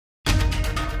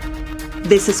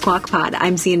This is Squawk Pod.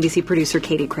 I'm CNBC producer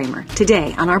Katie Kramer.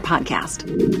 Today on our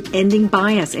podcast, ending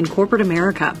bias in corporate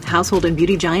America, household and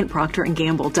beauty giant Procter &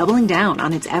 Gamble doubling down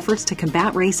on its efforts to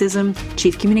combat racism,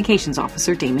 Chief Communications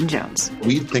Officer Damon Jones.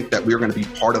 We think that we're going to be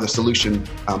part of the solution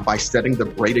by setting the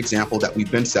great example that we've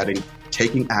been setting,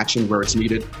 taking action where it's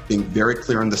needed, being very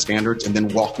clear on the standards, and then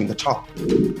walking the talk.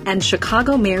 And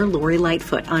Chicago Mayor Lori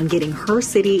Lightfoot on getting her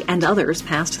city and others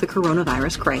past the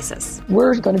coronavirus crisis.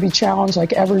 We're going to be challenged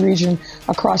like every region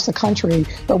across the country,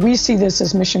 but we see this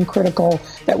as mission critical,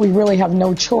 that we really have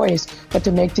no choice but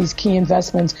to make these key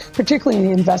investments, particularly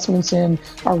the investments in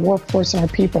our workforce and our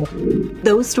people.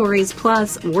 Those stories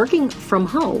plus working from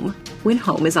home when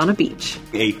home is on a beach.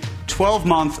 A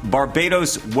 12-month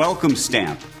Barbados welcome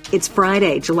stamp. It's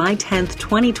Friday, July 10th,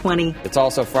 2020. It's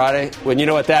also Friday when you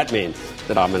know what that means,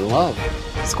 that I'm in love.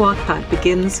 Squawk Pod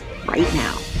begins right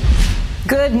now.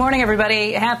 Good morning,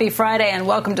 everybody. Happy Friday and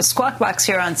welcome to Squawk Box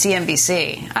here on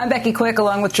CNBC. I'm Becky Quick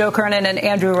along with Joe Kernan and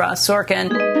Andrew Ross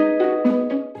Sorkin.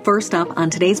 First up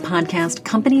on today's podcast,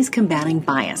 companies combating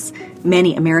bias.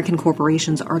 Many American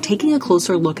corporations are taking a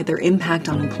closer look at their impact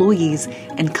on employees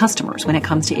and customers when it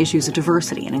comes to issues of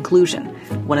diversity and inclusion.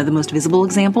 One of the most visible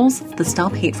examples, the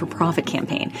Stop Hate for Profit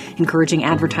campaign, encouraging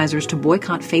advertisers to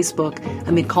boycott Facebook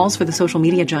amid calls for the social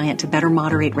media giant to better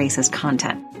moderate racist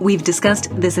content. We've discussed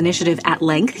this initiative at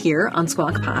length here on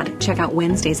Squawk Pod. Check out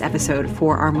Wednesday's episode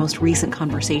for our most recent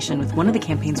conversation with one of the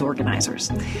campaign's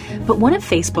organizers. But one of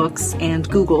Facebook's and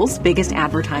Google's biggest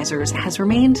advertisers has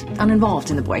remained uninvolved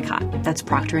in the boycott. That's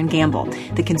Procter & Gamble,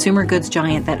 the consumer goods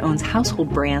giant that owns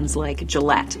household brands like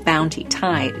Gillette, Bounty,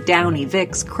 Tide, Downy,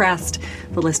 Vicks, Crest,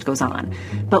 the list goes on.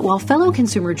 But while fellow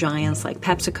consumer giants like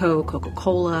PepsiCo,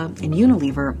 Coca-Cola, and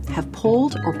Unilever have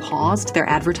pulled or paused their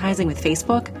advertising with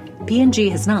Facebook, P&G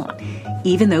has not,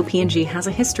 even though P&G has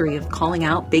a history of calling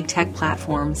out big tech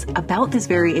platforms about this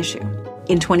very issue.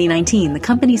 In 2019, the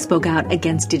company spoke out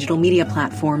against digital media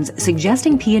platforms,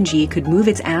 suggesting P&G could move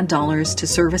its ad dollars to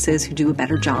services who do a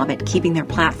better job at keeping their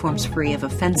platforms free of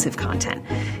offensive content.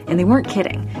 And they weren't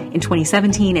kidding. In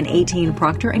 2017 and 18,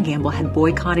 Procter & Gamble had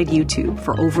boycotted YouTube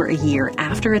for over a year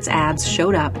after its ads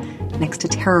showed up next to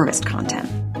terrorist content.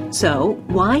 So,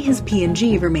 why has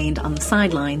P&G remained on the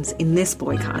sidelines in this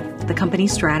boycott? The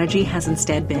company's strategy has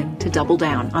instead been to double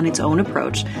down on its own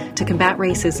approach to combat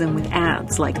racism with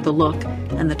ads like The Look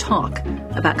and The Talk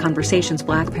about conversations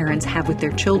Black parents have with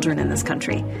their children in this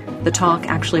country. The Talk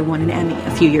actually won an Emmy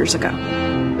a few years ago.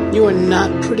 You are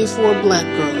not pretty for a Black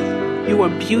girl. You are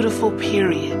beautiful,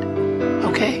 period.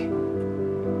 Okay?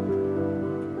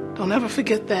 Don't ever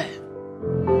forget that.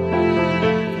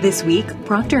 This week,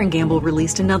 Procter & Gamble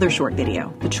released another short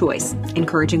video, The Choice,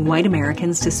 encouraging white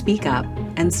Americans to speak up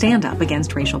and stand up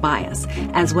against racial bias,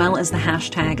 as well as the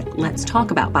hashtag Let's Talk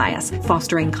About Bias,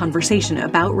 fostering conversation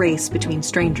about race between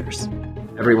strangers.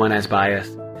 Everyone has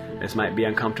bias. This might be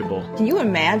uncomfortable. Can you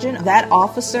imagine that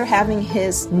officer having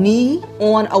his knee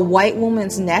on a white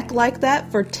woman's neck like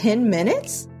that for 10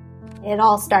 minutes? It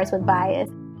all starts with bias.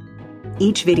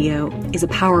 Each video is a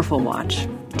powerful watch.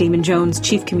 Damon Jones,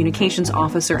 Chief Communications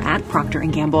Officer at Procter &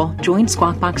 Gamble, joined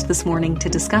Squawk Box this morning to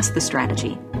discuss the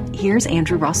strategy. Here's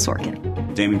Andrew Ross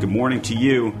Sorkin. Damon, good morning to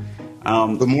you.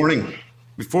 Good morning.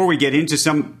 Before we get into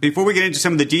some of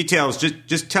the details,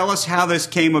 just tell us how this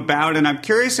came about. And I'm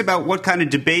curious about what kind of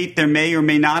debate there may or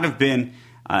may not have been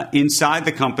inside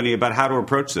the company about how to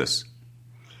approach this.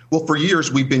 Well, for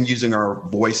years, we've been using our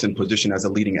voice and position as a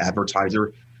leading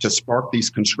advertiser to spark these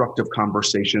constructive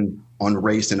conversation on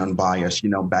race and on bias. You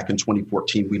know, back in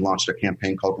 2014, we launched a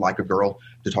campaign called Like a Girl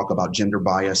to talk about gender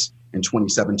bias. In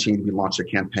 2017, we launched a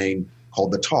campaign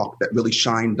called The Talk that really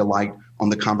shined the light on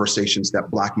the conversations that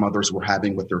Black mothers were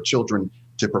having with their children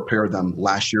to prepare them.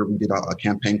 Last year, we did a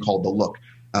campaign called The Look.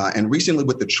 And recently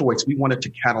with The Choice, we wanted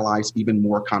to catalyze even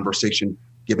more conversation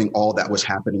given all that was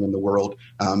happening in the world.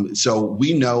 So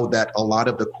we know that a lot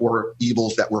of the core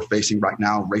evils that we're facing right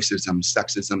now, racism,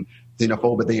 sexism,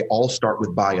 xenophobia, they all start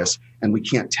with bias. And we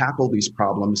can't tackle these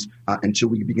problems until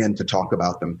we begin to talk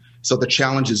about them. So the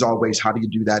challenge is always, how do you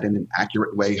do that in an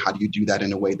accurate way? How do you do that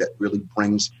in a way that really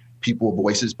brings people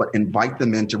voices, but invite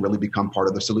them in to really become part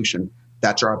of the solution?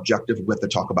 That's our objective with the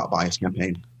Talk About Bias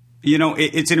campaign. You know,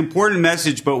 it's an important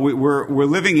message, but we're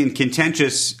living in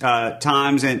contentious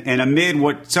times and amid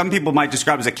what some people might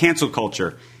describe as a cancel culture.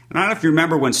 And I don't know if you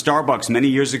remember when Starbucks many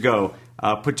years ago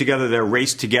put together their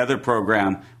Race Together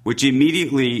program, which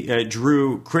immediately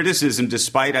drew criticism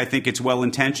despite, I think, its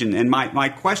well-intentioned. And my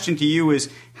question to you is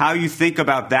how you think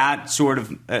about that sort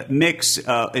of mix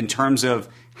in terms of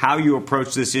how you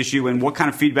approach this issue and what kind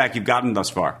of feedback you've gotten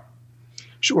thus far.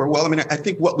 Sure. Well, I mean, I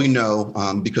think what we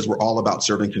know, because we're all about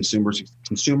serving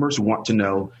consumers want to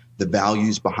know the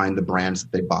values behind the brands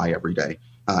that they buy every day.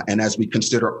 And as we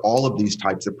consider all of these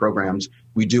types of programs,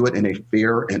 we do it in a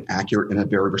fair and accurate and a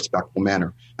very respectful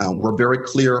manner. We're very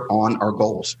clear on our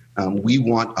goals. We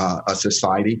want a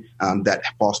society that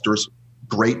fosters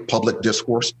great public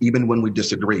discourse, even when we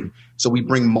disagree. So we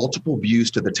bring multiple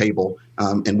views to the table,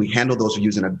 and we handle those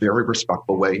views in a very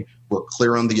respectful way. We're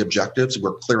clear on the objectives,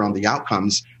 we're clear on the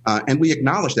outcomes, and we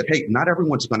acknowledge that, hey, not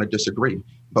everyone's going to disagree,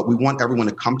 but we want everyone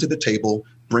to come to the table,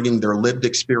 bringing their lived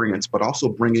experience, but also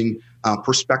bringing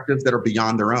perspectives that are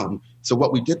beyond their own. So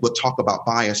what we did with Talk About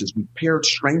Bias is we paired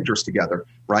strangers together,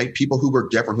 right? People who were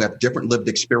different, who have different lived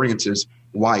experiences,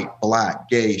 white, black,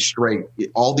 gay, straight,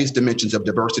 all these dimensions of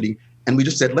diversity. And we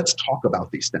just said, let's talk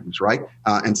about these things, right?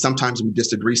 And sometimes we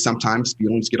disagree, sometimes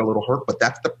feelings get a little hurt, but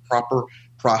that's the proper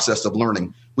process of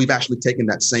learning. We've actually taken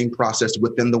that same process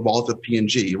within the walls of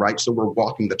P&G, right? So we're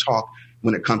walking the talk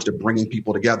when it comes to bringing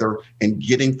people together and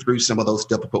getting through some of those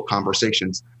difficult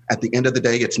conversations. At the end of the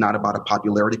day, it's not about a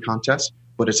popularity contest,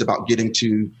 but it's about getting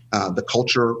to the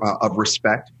culture of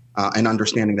respect and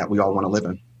understanding that we all want to live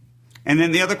in. And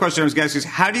then the other question I was going to ask is,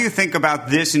 how do you think about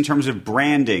this in terms of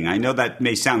branding? I know that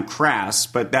may sound crass,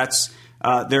 but that's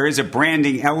there is a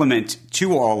branding element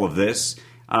to all of this.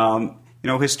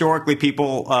 Historically,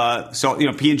 people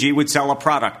P&G would sell a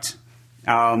product.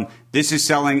 This is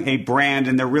selling a brand,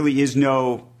 and there really is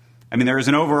there is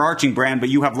an overarching brand, but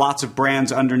you have lots of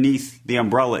brands underneath the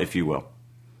umbrella, if you will.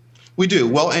 We do.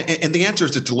 Well, and the answer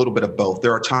is it's a little bit of both.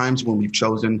 There are times when we've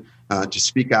chosen to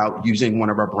speak out using one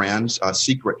of our brands.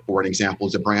 Secret, for an example,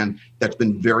 is a brand that's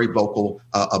been very vocal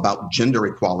about gender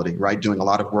equality, right? Doing a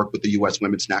lot of work with the U.S.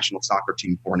 women's national soccer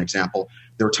team, for an example.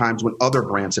 There are times when other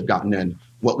brands have gotten in.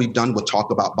 What we've done with Talk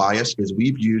About Bias is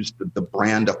we've used the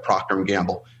brand of Procter &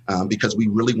 Gamble because we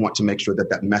really want to make sure that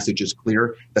that message is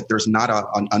clear, that there's not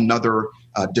another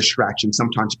distraction.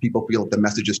 Sometimes people feel that the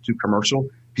message is too commercial.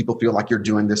 People feel like you're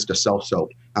doing this to sell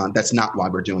soap. That's not why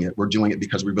we're doing it. We're doing it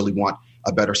because we really want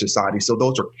a better society. So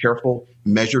those are careful,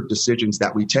 measured decisions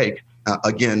that we take,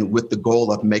 again, with the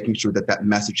goal of making sure that that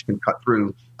message can cut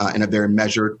through in a very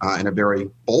measured, in a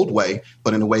very bold way,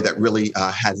 but in a way that really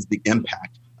has the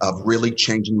impact of really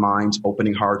changing minds,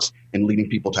 opening hearts, and leading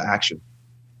people to action.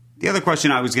 The other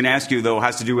question I was going to ask you, though,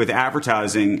 has to do with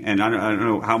advertising, and I don't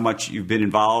know how much you've been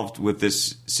involved with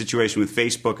this situation with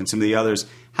Facebook and some of the others.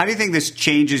 How do you think this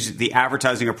changes the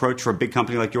advertising approach for a big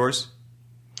company like yours?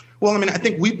 Well, I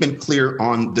think we've been clear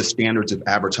on the standards of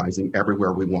advertising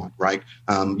everywhere we want, right?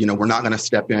 We're not going to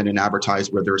step in and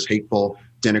advertise where there's hateful,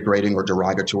 denigrating, or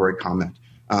derogatory comment.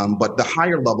 But the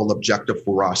higher level objective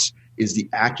for us is the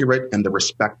accurate and the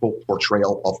respectful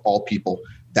portrayal of all people.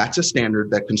 That's a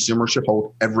standard that consumers should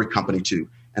hold every company to.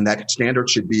 And that standard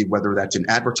should be whether that's in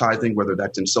advertising, whether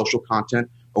that's in social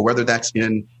content, or whether that's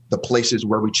in the places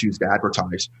where we choose to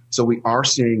advertise. So we are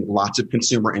seeing lots of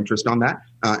consumer interest on that,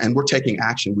 and we're taking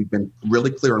action. We've been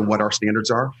really clear on what our standards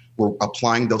are. We're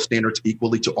applying those standards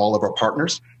equally to all of our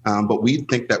partners, but we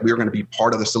think that we're going to be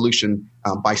part of the solution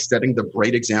by setting the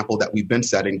great example that we've been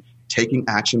setting, taking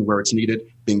action where it's needed,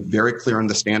 being very clear on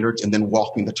the standards, and then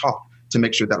walking the talk to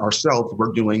make sure that ourselves,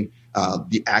 we're doing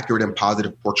the accurate and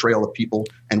positive portrayal of people.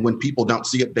 And when people don't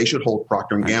see it, they should hold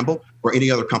Procter & Gamble or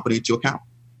any other company to account.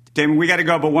 Damon, we got to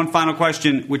go, but one final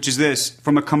question, which is this.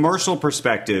 From a commercial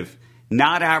perspective,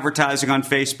 not advertising on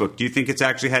Facebook, do you think it's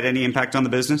actually had any impact on the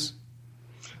business?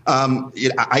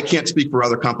 I can't speak for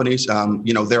other companies.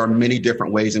 There are many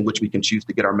different ways in which we can choose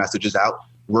to get our messages out.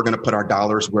 We're going to put our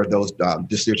dollars where those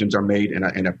decisions are made in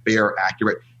a fair,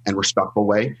 accurate, and respectful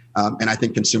way. And I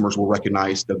think consumers will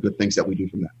recognize the good things that we do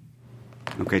from that.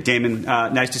 Okay, Damon,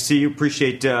 nice to see you.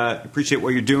 Appreciate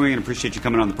what you're doing and appreciate you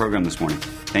coming on the program this morning.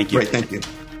 Thank you. Great, thank you.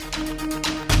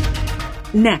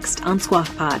 Next on Squawk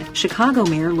Pod, Chicago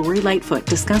Mayor Lori Lightfoot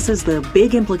discusses the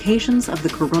big implications of the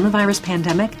coronavirus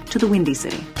pandemic to the Windy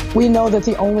City. We know that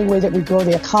the only way that we grow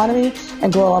the economy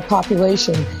and grow our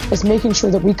population is making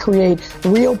sure that we create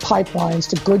real pipelines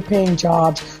to good-paying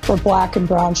jobs for Black and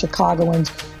brown Chicagoans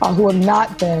who have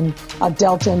not been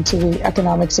dealt into the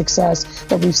economic success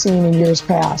that we've seen in years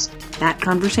past. That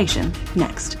conversation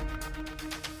next.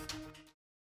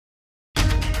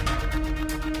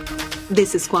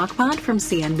 This is Squawk Pod from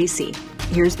CNBC.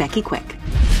 Here's Becky Quick.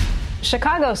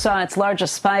 Chicago saw its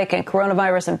largest spike in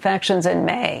coronavirus infections in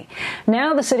May.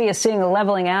 Now the city is seeing a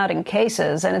leveling out in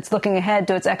cases, and it's looking ahead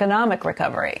to its economic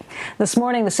recovery. This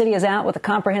morning, the city is out with a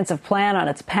comprehensive plan on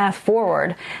its path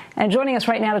forward. And joining us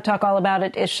right now to talk all about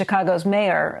it is Chicago's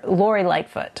Mayor, Lori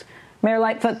Lightfoot. Mayor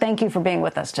Lightfoot, thank you for being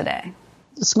with us today.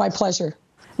 It's my pleasure.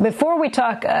 Before we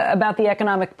talk about the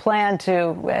economic plan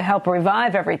to help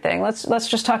revive everything, let's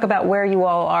just talk about where you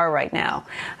all are right now.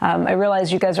 I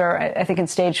realize you guys are, I think, in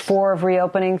stage 4 of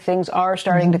reopening. Things are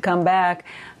starting to come back,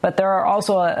 but there are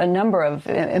also a number of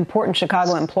important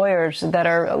Chicago employers that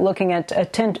are looking at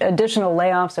additional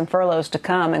layoffs and furloughs to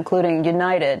come, including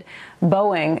United,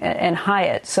 Boeing, and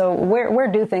Hyatt. So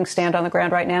where do things stand on the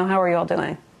ground right now? How are you all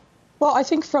doing? Well, I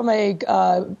think from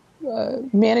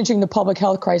managing the public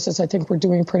health crisis, I think we're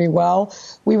doing pretty well.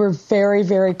 We were very,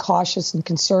 very cautious and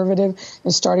conservative in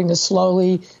starting to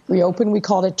slowly reopen. We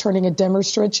called it turning a dimmer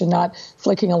switch and not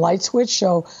flicking a light switch.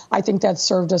 So I think that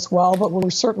served us well, but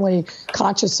we're certainly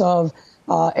conscious of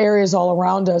areas all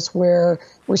around us where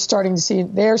they're starting to see an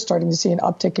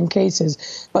uptick in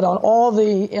cases. But on all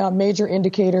the major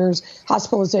indicators,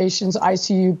 hospitalizations,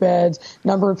 ICU beds,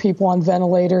 number of people on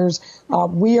ventilators,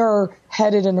 we are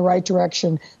headed in the right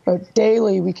direction. But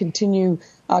daily we continue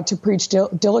to preach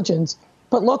diligence.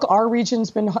 But look, our region's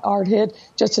been hard hit,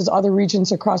 just as other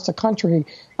regions across the country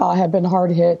have been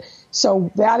hard hit.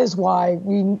 So that is why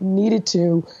we needed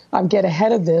to get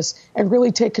ahead of this and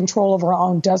really take control of our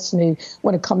own destiny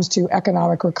when it comes to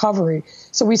economic recovery.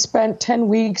 So we spent 10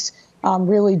 weeks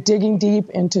really digging deep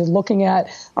into looking at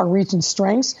our region's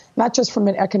strengths, not just from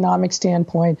an economic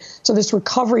standpoint. So this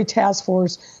recovery task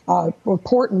force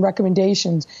report and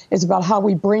recommendations is about how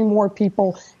we bring more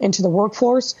people into the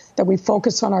workforce, that we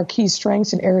focus on our key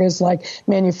strengths in areas like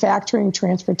manufacturing,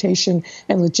 transportation,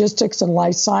 and logistics and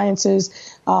life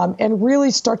sciences, and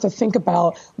really start to think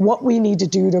about what we need to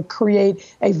do to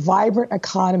create a vibrant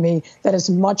economy that is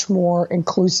much more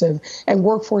inclusive. And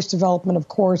workforce development, of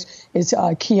course, is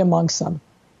key amongst them.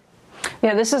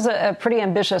 Yeah, this is a pretty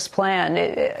ambitious plan.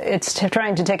 It's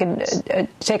trying to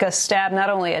take a stab not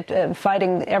only at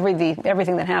fighting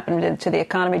everything that happened to the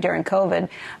economy during COVID,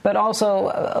 but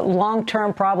also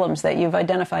long-term problems that you've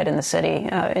identified in the city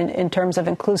in terms of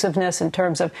inclusiveness, in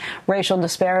terms of racial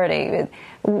disparity.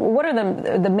 What are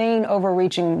the main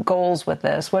overreaching goals with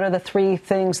this? What are the 3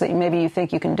 things that maybe you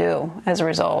think you can do as a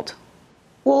result?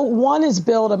 Well, one is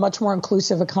build a much more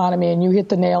inclusive economy, and you hit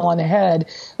the nail on the head.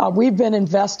 We've been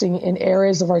investing in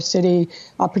areas of our city,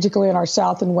 particularly in our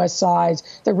south and west sides,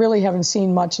 that really haven't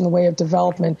seen much in the way of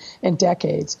development in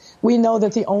decades. We know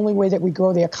that the only way that we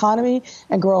grow the economy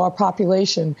and grow our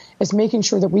population is making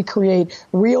sure that we create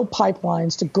real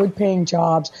pipelines to good-paying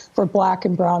jobs for Black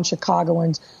and brown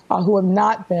Chicagoans who have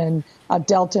not been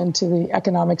dealt into the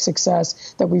economic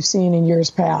success that we've seen in years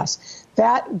past.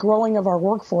 That growing of our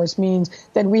workforce means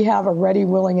that we have a ready,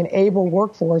 willing, and able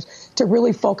workforce to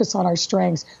really focus on our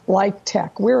strengths, like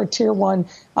tech. We're a Tier 1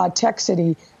 tech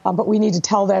city, but we need to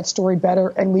tell that story better,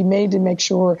 and we need to make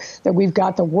sure that we've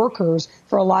got the workers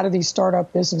for a lot of these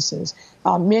startup businesses.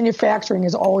 Manufacturing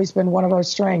has always been one of our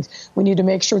strengths. We need to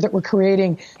make sure that we're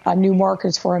creating new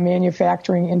markets for our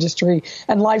manufacturing industry.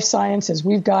 And life sciences,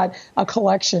 we've got a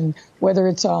collection, whether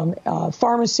it's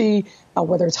pharmacy,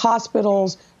 whether it's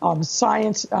hospitals,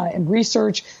 science and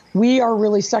research. We are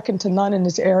really second to none in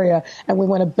this area, and we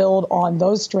want to build on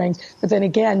those strengths, but then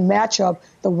again, match up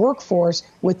the workforce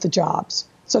with the jobs.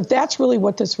 So that's really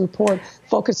what this report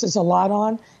focuses a lot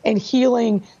on, and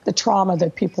healing the trauma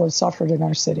that people have suffered in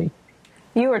our city.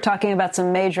 You were talking about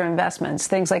some major investments,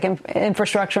 things like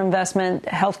infrastructure investment,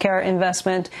 healthcare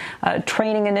investment,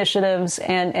 training initiatives,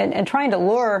 and trying to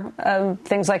lure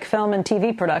things like film and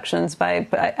TV productions by,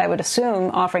 I would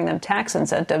assume, offering them tax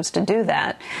incentives to do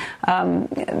that.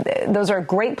 Those are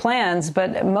great plans,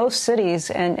 but most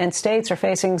cities and states are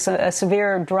facing a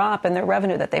severe drop in their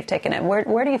revenue that they've taken in.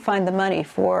 Where do you find the money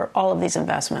for all of these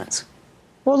investments?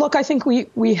 Well, look, I think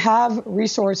we have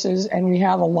resources and we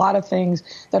have a lot of things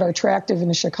that are attractive in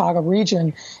the Chicago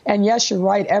region. And yes, you're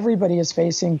right. Everybody is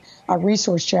facing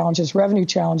resource challenges, revenue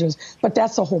challenges. But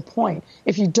that's the whole point.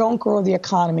 If you don't grow the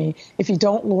economy, if you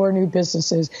don't lure new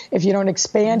businesses, if you don't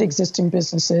expand existing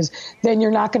businesses, then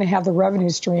you're not going to have the revenue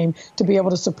stream to be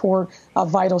able to support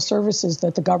vital services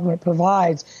that the government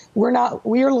provides.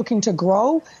 We are looking to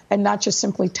grow and not just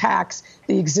simply tax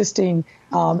the existing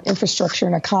infrastructure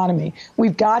and economy.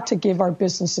 We've got to give our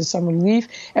businesses some relief,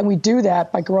 and we do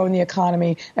that by growing the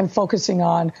economy and focusing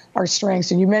on our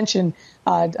strengths. And you mentioned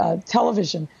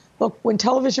television. Look, when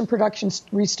television production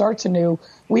restarts anew,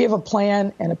 we have a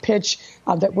plan and a pitch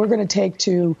that we're going to take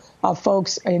to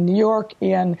folks in New York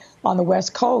and on the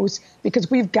West Coast,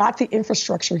 because we've got the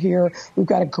infrastructure here. We've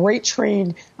got a great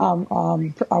trained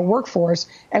workforce,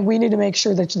 and we need to make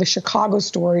sure that the Chicago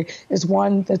story is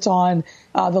one that's on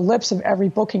the lips of every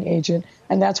booking agent,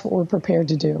 and that's what we're prepared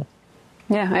to do.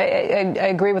 Yeah, I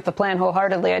agree with the plan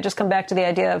wholeheartedly. I just come back to the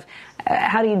idea of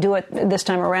how do you do it this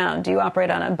time around? Do you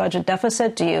operate on a budget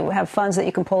deficit? Do you have funds that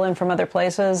you can pull in from other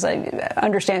places? I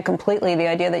understand completely the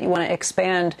idea that you want to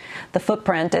expand the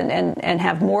footprint and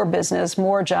have more business,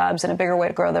 more jobs, and a bigger way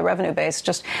to grow the revenue base.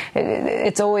 Just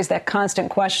it's always that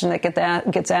constant question that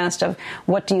gets asked of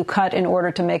what do you cut in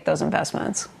order to make those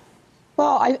investments?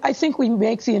 Well, I think we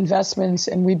make the investments,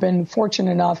 and we've been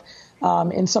fortunate enough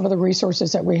in some of the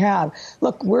resources that we have.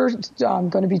 Look, we're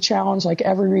going to be challenged like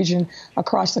every region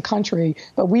across the country,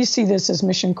 but we see this as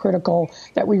mission critical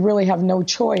that we really have no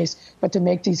choice but to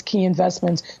make these key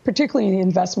investments, particularly the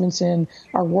investments in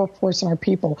our workforce and our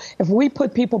people. If we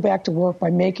put people back to work by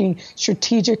making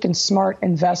strategic and smart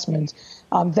investments,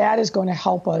 that is going to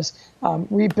help us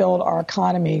rebuild our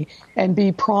economy and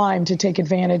be primed to take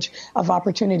advantage of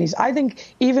opportunities. I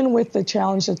think even with the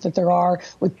challenges that there are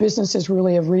with businesses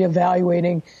really of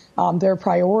reevaluating their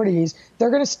priorities, they're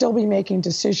going to still be making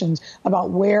decisions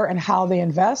about where and how they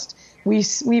invest.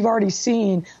 We've already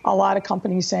seen a lot of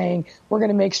companies saying we're going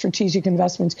to make strategic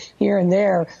investments here and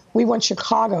there. We want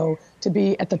Chicago to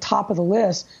be at the top of the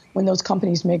list when those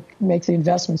companies make the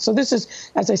investments. So this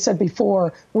is, as I said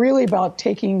before, really about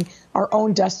taking our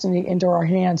own destiny into our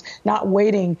hands, not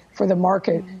waiting for the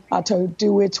market to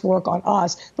do its work on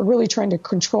us, but really trying to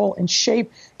control and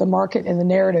shape the market and the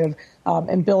narrative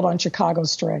and build on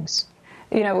Chicago's strengths.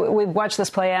 You know, we've watched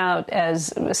this play out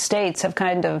as states have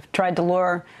kind of tried to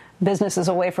lure businesses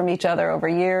away from each other over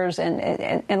years.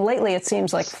 And lately it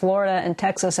seems like Florida and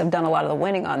Texas have done a lot of the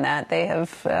winning on that. They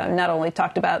have not only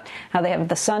talked about how they have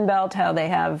the Sun Belt, how they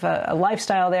have a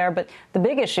lifestyle there, but the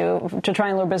big issue to try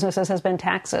and lure businesses has been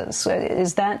taxes.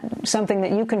 Is that something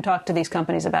that you can talk to these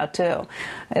companies about, too?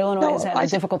 Illinois has had a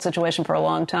difficult situation for a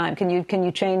long time. Can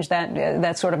you change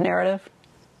that sort of narrative?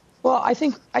 Well, I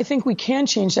think we can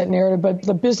change that narrative, but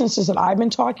the businesses that I've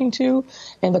been talking to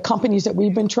and the companies that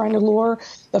we've been trying to lure,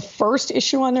 the first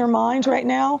issue on their minds right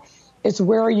now is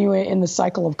where are you in the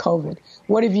cycle of COVID?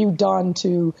 What have you done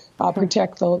to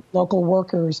protect the local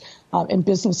workers and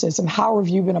businesses? And how have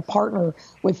you been a partner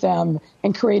with them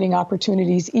in creating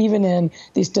opportunities even in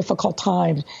these difficult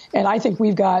times? And I think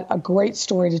we've got a great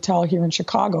story to tell here in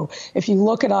Chicago. If you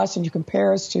look at us and you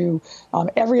compare us to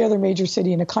every other major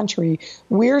city in the country,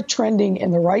 we're trending in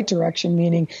the right direction,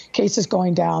 meaning cases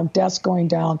going down, deaths going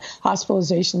down,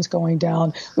 hospitalizations going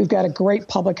down. We've got a great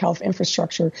public health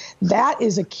infrastructure. That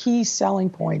is a key selling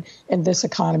point in this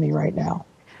economy right now.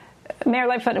 Mayor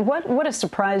Lightfoot, what has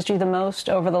surprised you the most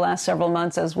over the last several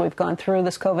months as we've gone through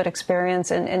this COVID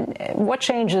experience? And what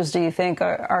changes do you think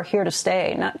are here to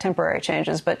stay? Not temporary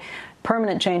changes, but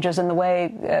permanent changes in the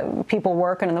way people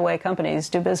work and in the way companies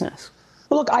do business?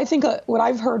 Well, look, I think what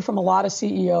I've heard from a lot of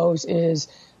CEOs is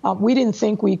we didn't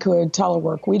think we could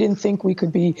telework. We didn't think we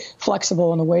could be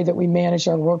flexible in the way that we manage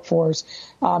our workforce.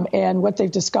 And what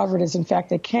they've discovered is, in fact,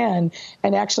 they can.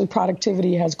 And actually,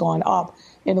 productivity has gone up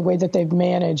in the way that they've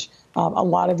managed a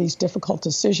lot of these difficult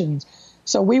decisions.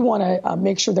 So we want to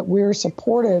make sure that we're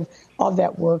supportive of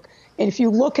that work. And if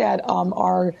you look at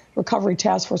our Recovery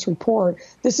Task Force report,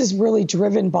 this is really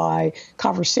driven by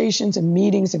conversations and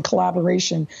meetings and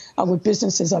collaboration with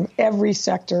businesses of every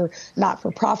sector,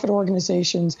 not-for-profit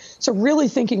organizations. So really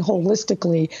thinking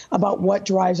holistically about what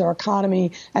drives our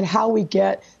economy and how we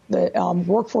get the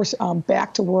workforce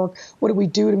back to work. What do we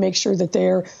do to make sure that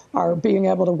they are being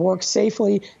able to work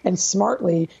safely and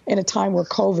smartly in a time where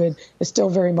COVID is still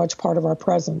very much part of our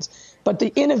presence? But the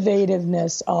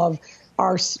innovativeness of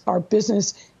our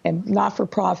business and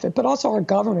not-for-profit, but also our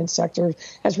government sector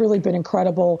has really been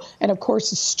incredible. And, of course,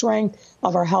 the strength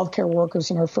of our healthcare workers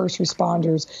and our first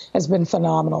responders has been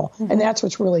phenomenal. Mm-hmm. And that's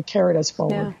what's really carried us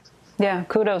forward. Yeah,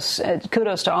 kudos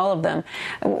to all of them.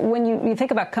 When you think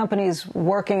about companies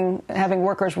having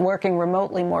workers working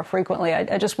remotely more frequently,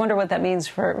 I just wonder what that means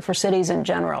for cities in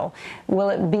general.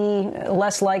 Will it be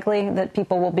less likely that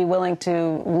people will be willing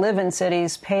to live in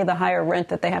cities, pay the higher rent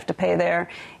that they have to pay there,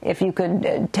 if you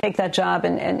could take that job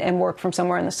and work from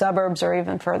somewhere in the suburbs or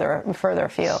even further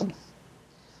afield?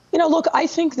 You know, look, I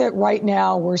think that right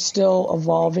now we're still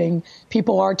evolving.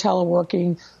 People are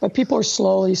teleworking, but people are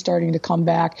slowly starting to come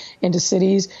back into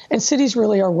cities, and cities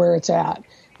really are where it's at.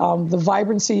 The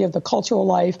vibrancy of the cultural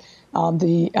life,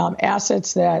 the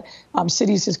assets that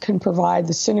cities can provide,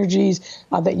 the synergies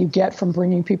that you get from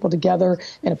bringing people together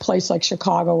in a place like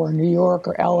Chicago or New York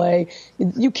or L.A.,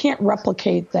 you can't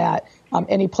replicate that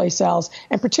any place else.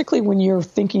 And particularly when you're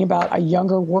thinking about a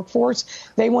younger workforce,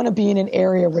 they want to be in an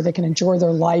area where they can enjoy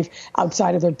their life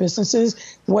outside of their businesses.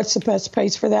 What's the best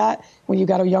place for that? When you've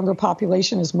got a younger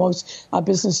population, as most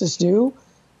businesses do,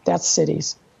 that's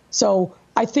cities. So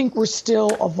I think we're still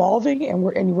evolving, and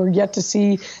we're yet to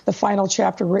see the final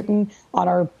chapter written on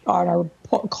our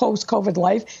post-COVID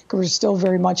life, because we're still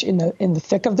very much in the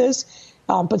thick of this.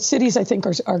 But cities, I think,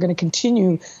 are going to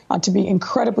continue to be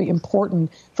incredibly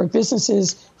important for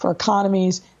businesses, for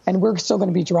economies, and we're still going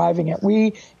to be driving it.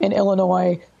 We in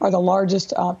Illinois are the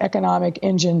largest economic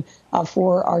engine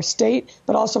for our state,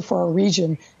 but also for our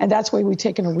region. And that's why we've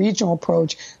taken a regional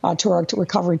approach to our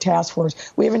recovery task force.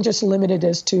 We haven't just limited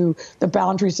this to the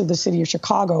boundaries of the city of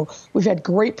Chicago. We've had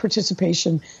great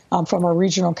participation from our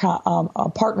regional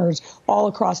partners all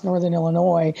across northern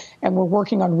Illinois, and we're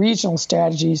working on regional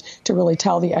strategies to really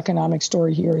tell the economic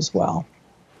story here as well.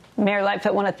 Mayor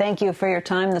Lightfoot, I want to thank you for your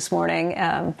time this morning.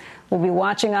 We'll be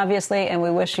watching, obviously, and we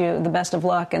wish you the best of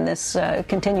luck in this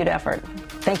continued effort.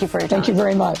 Thank you for your time. Thank you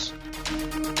very much.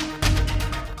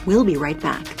 We'll be right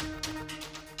back.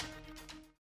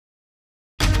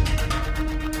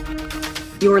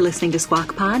 You're listening to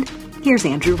Squawk Pod. Here's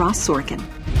Andrew Ross Sorkin.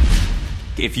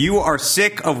 If you are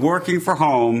sick of working from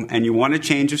home and you want a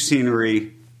change of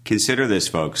scenery, consider this,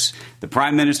 folks. The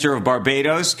Prime Minister of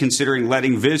Barbados considering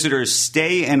letting visitors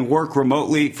stay and work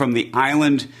remotely from the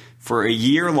island for a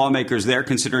year. Lawmakers there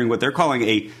considering what they're calling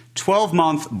a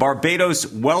 12-month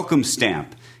Barbados welcome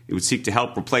stamp. It would seek to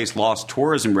help replace lost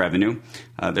tourism revenue.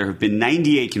 There have been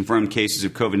 98 confirmed cases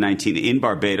of COVID-19 in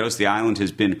Barbados. The island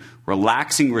has been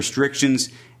relaxing restrictions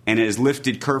and has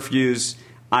lifted curfews.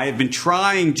 I have been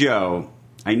trying, Joe,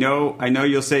 I know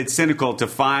you'll say it's cynical, to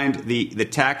find the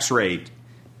tax rate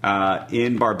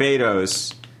in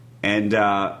Barbados, and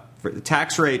for the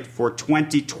tax rate for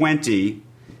 2020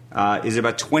 is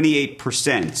about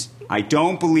 28%. I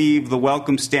don't believe the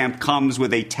welcome stamp comes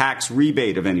with a tax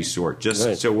rebate of any sort, just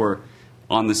right. So we're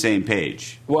on the same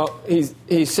page. Well, he's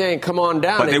saying come on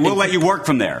down. But they will let you work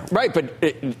from there. Right, but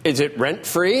is it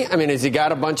rent-free? I mean, has he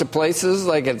got a bunch of places,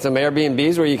 like at some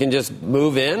Airbnbs, where you can just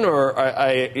move in? Or,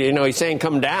 he's saying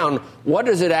come down. What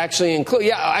does it actually include?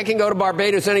 Yeah, I can go to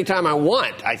Barbados anytime I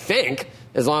want, I think,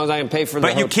 as long as I can pay for the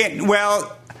hotel. But you can't,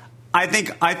 well... I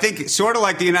think sort of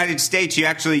like the United States,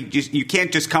 you can't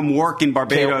just come work in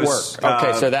Barbados. Can't work.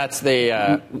 Okay, so that's the...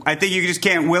 I think you just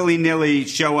can't willy-nilly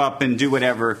show up and do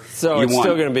whatever so you want. So it's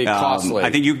still going to be costly. I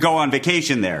think you go on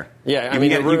vacation there. Yeah,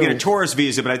 you get a tourist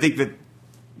visa, but I think that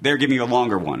they're giving you a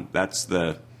longer one. That's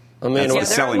the... there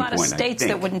are a lot of states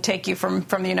that wouldn't take you from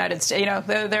the United States. You know,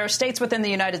 there are states within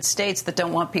the United States that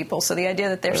don't want people. So the idea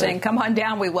that they're saying, come on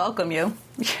down, we welcome you,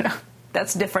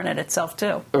 that's different in itself,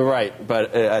 too. Right,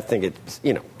 but I think it's,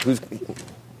 who's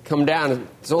come down.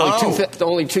 It's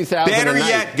only 2,000 Better a night.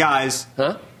 yet, guys.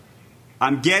 Huh?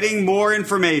 I'm getting more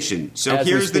information. So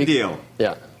here's the deal.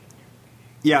 Yeah.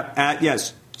 Yeah,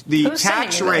 yes. The Who's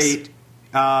tax rate is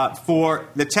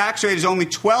only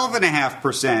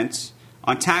 12.5%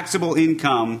 on taxable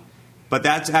income, but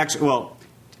that's actually,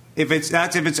 if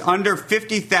it's under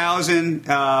 50,000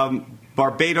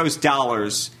 Barbados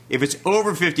dollars. If it's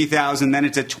over 50,000, then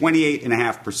it's at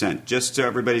 28.5%. Just so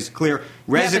everybody's clear,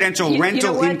 residential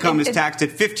rental income is taxed at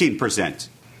 15%.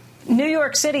 New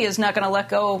York City is not going to let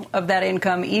go of that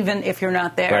income, even if you're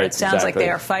not there. Right, it sounds like they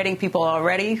are fighting people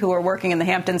already who are working in the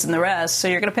Hamptons and the rest. So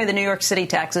you're going to pay the New York City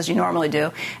taxes you normally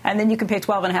do, and then you can pay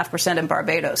 12.5% in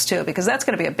Barbados too, because that's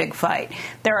going to be a big fight.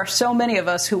 There are so many of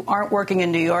us who aren't working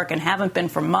in New York and haven't been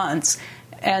for months,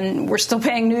 and we're still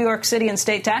paying New York City and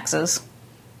state taxes.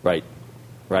 Right.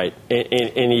 Right, and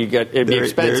it'd be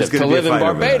expensive to live in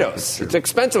Barbados. It's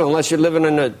expensive unless you're living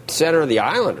in the center of the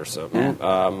island or something.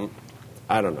 Yeah.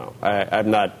 I don't know.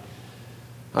 I'm not.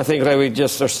 I think we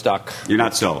just are stuck. You're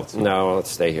not sold. No,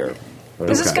 let's stay here.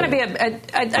 This is going to be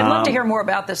I'd love to hear more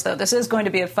about this, though. This is going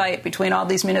to be a fight between all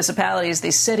these municipalities,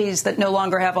 these cities that no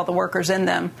longer have all the workers in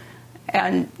them.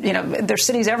 And, there's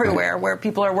cities everywhere where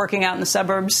people are working out in the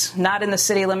suburbs, not in the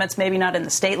city limits, maybe not in the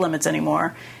state limits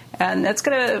anymore. And that's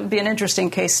going to be an interesting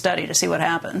case study to see what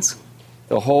happens.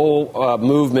 The whole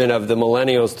movement of the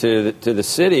millennials to the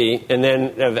city, and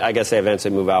then I guess they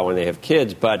eventually move out when they have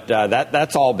kids. But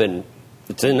that's all been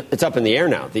it's up in the air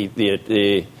now.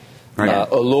 The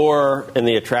allure and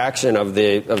the attraction of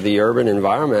the urban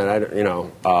environment.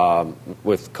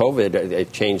 With COVID,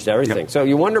 it changed everything. Yep. So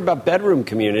you wonder about bedroom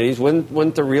communities.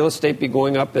 Wouldn't the real estate be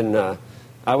going up? And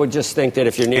I would just think that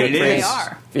if you're near a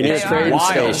train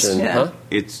station, huh?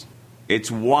 It's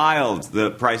wild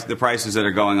the prices that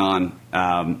are going on.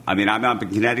 I'm up in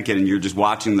Connecticut, and you're just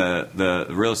watching the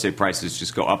real estate prices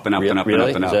just go up and up and up and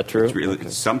up and up. Is that true?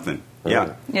 It's something.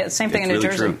 Yeah. Yeah. Same thing in New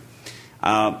Jersey. True.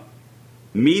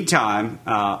 Meantime,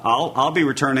 I'll be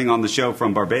returning on the show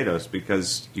from Barbados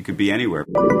because you could be anywhere.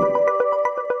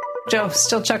 Joe,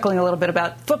 still chuckling a little bit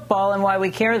about football and why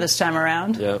we care this time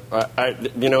around. Yeah,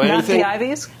 anything. Not the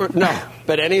Ivies? No,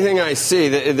 but anything I see.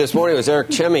 This morning was Eric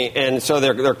Chemi, and so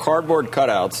they're cardboard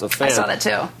cutouts of fans. I saw that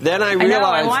too. Then I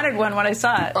realized I wanted one when I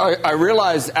saw it. I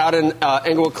realized out in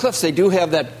Englewood Cliffs they do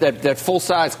have that full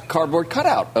size cardboard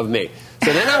cutout of me.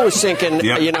 So then I was thinking,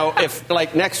 if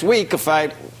like next week, if I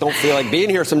don't feel like being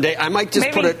here someday, I might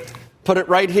just put it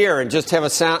right here and just have a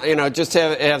sound, just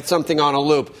have something on a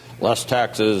loop. Less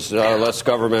taxes, less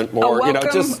government, more,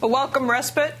 a welcome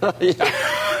respite.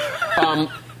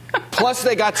 Plus,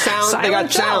 they got sound. They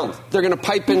got sound. They're going to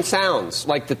pipe in sounds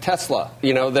like the Tesla.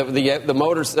 The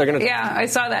motors. They're going to. Yeah, I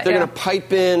saw that. They're going to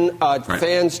pipe in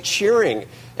fans cheering.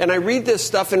 And I read this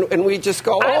stuff, and we just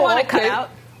go, I want to cut out.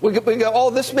 We go,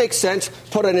 oh, this makes sense.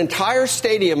 Put an entire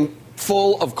stadium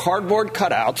full of cardboard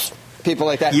cutouts. People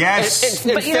like that. Yes.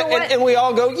 But you know what? And we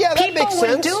all go, yeah, that makes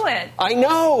sense. People would do it. I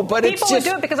know, but people would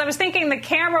do it because I was thinking the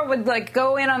camera would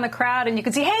go in on the crowd and you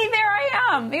could see, hey, there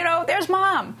I am. There's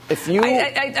Mom.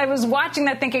 I was watching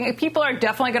that thinking people are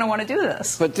definitely going to want to do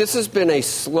this. But this has been a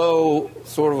slow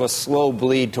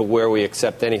bleed to where we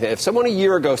accept anything. If someone a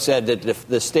year ago said that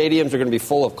the stadiums are going to be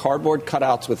full of cardboard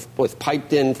cutouts with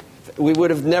piped in, we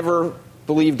would have never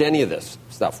believed any of this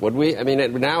stuff, would we? I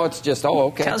mean, now it's just,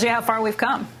 okay. Tells you how far we've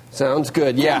come. Sounds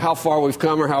good. Yeah, how far we've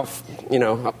come or how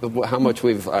much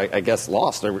we've, I guess,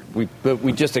 lost.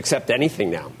 We just accept anything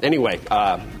now. Anyway,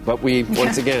 but we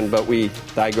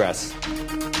digress.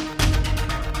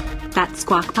 That's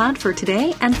Squawk Pod for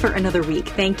today and for another week.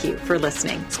 Thank you for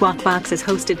listening. Squawk Box is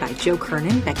hosted by Joe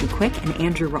Kernan, Becky Quick, and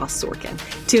Andrew Ross Sorkin.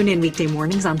 Tune in weekday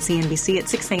mornings on CNBC at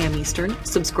 6 a.m. Eastern.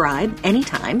 Subscribe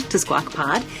anytime to Squawk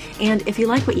Pod. And if you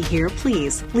like what you hear,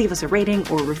 please leave us a rating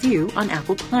or review on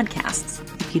Apple Podcasts.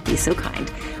 If you'd be so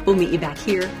kind. We'll meet you back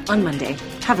here on Monday.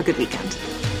 Have a good weekend.